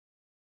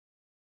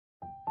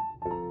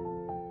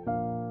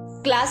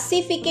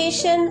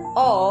Classification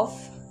of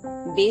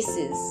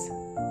bases.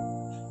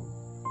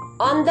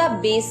 On the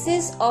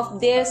basis of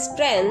their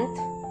strength,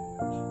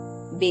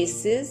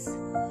 bases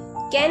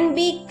can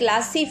be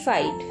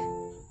classified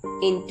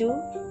into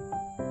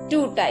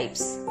two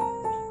types.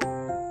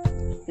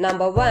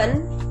 Number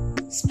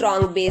 1,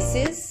 strong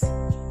bases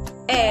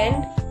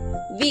and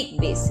weak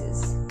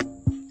bases.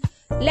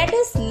 Let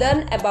us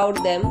learn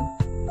about them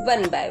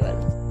one by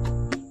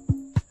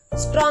one.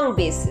 Strong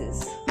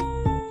bases.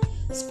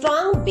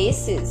 Strong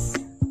bases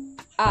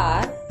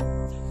are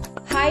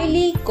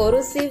highly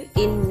corrosive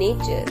in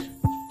nature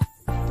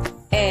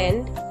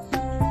and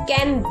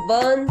can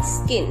burn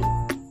skin.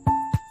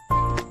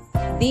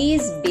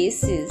 These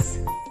bases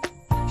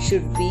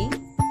should be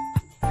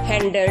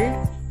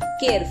handled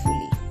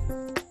carefully.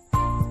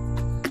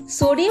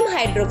 Sodium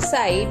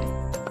hydroxide,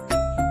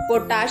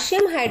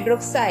 potassium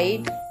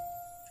hydroxide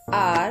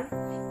are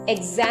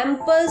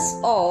examples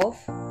of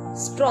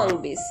strong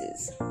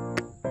bases.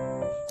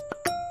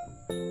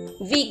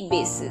 Weak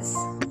bases.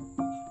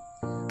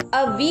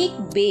 A weak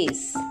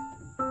base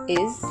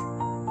is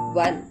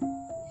one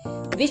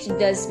which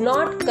does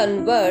not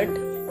convert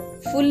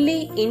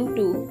fully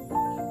into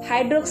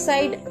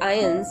hydroxide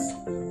ions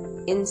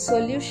in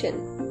solution.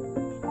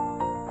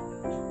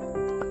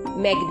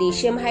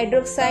 Magnesium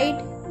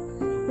hydroxide,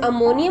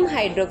 ammonium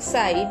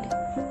hydroxide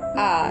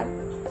are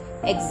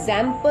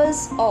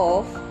examples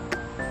of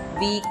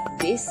weak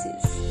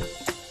bases.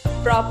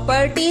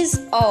 Properties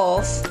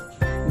of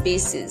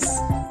bases.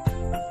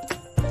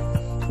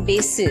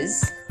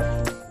 Bases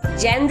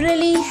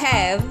generally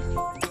have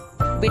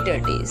bitter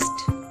taste.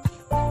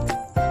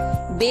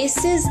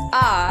 Bases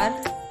are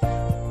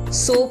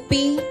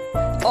soapy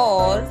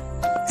or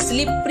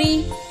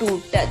slippery to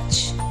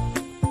touch.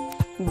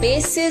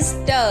 Bases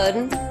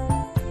turn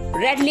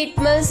red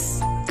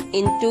litmus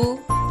into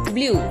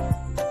blue.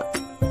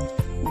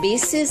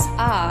 Bases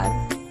are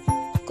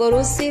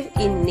corrosive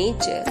in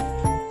nature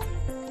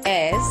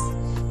as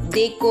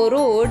they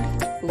corrode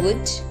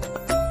wood,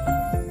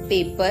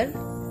 paper,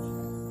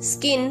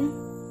 skin,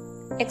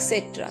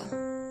 etc.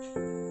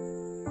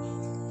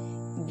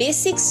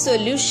 Basic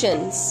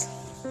solutions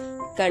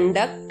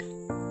conduct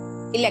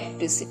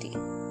electricity.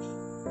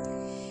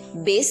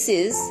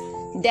 Bases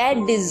that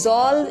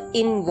dissolve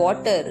in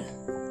water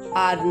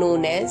are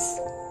known as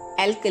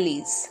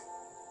alkalis.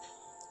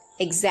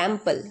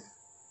 Example: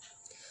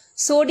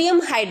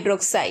 sodium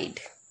hydroxide,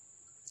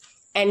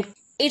 and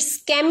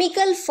its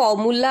chemical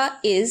formula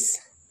is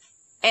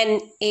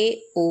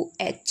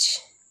NaOH.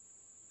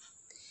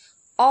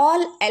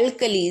 All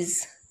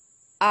alkalis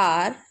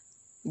are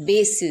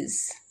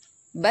bases,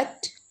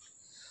 but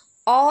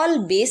all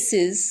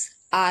bases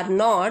are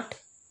not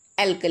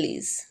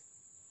alkalis.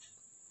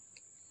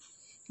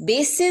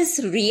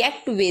 Bases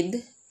react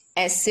with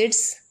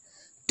acids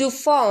to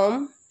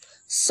form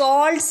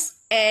salts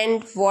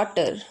and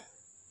water.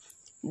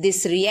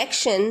 This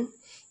reaction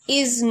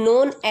is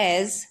known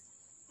as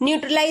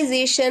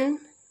neutralization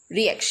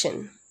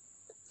reaction.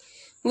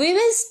 We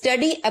will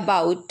study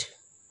about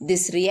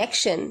this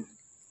reaction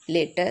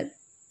later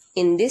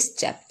in this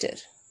chapter.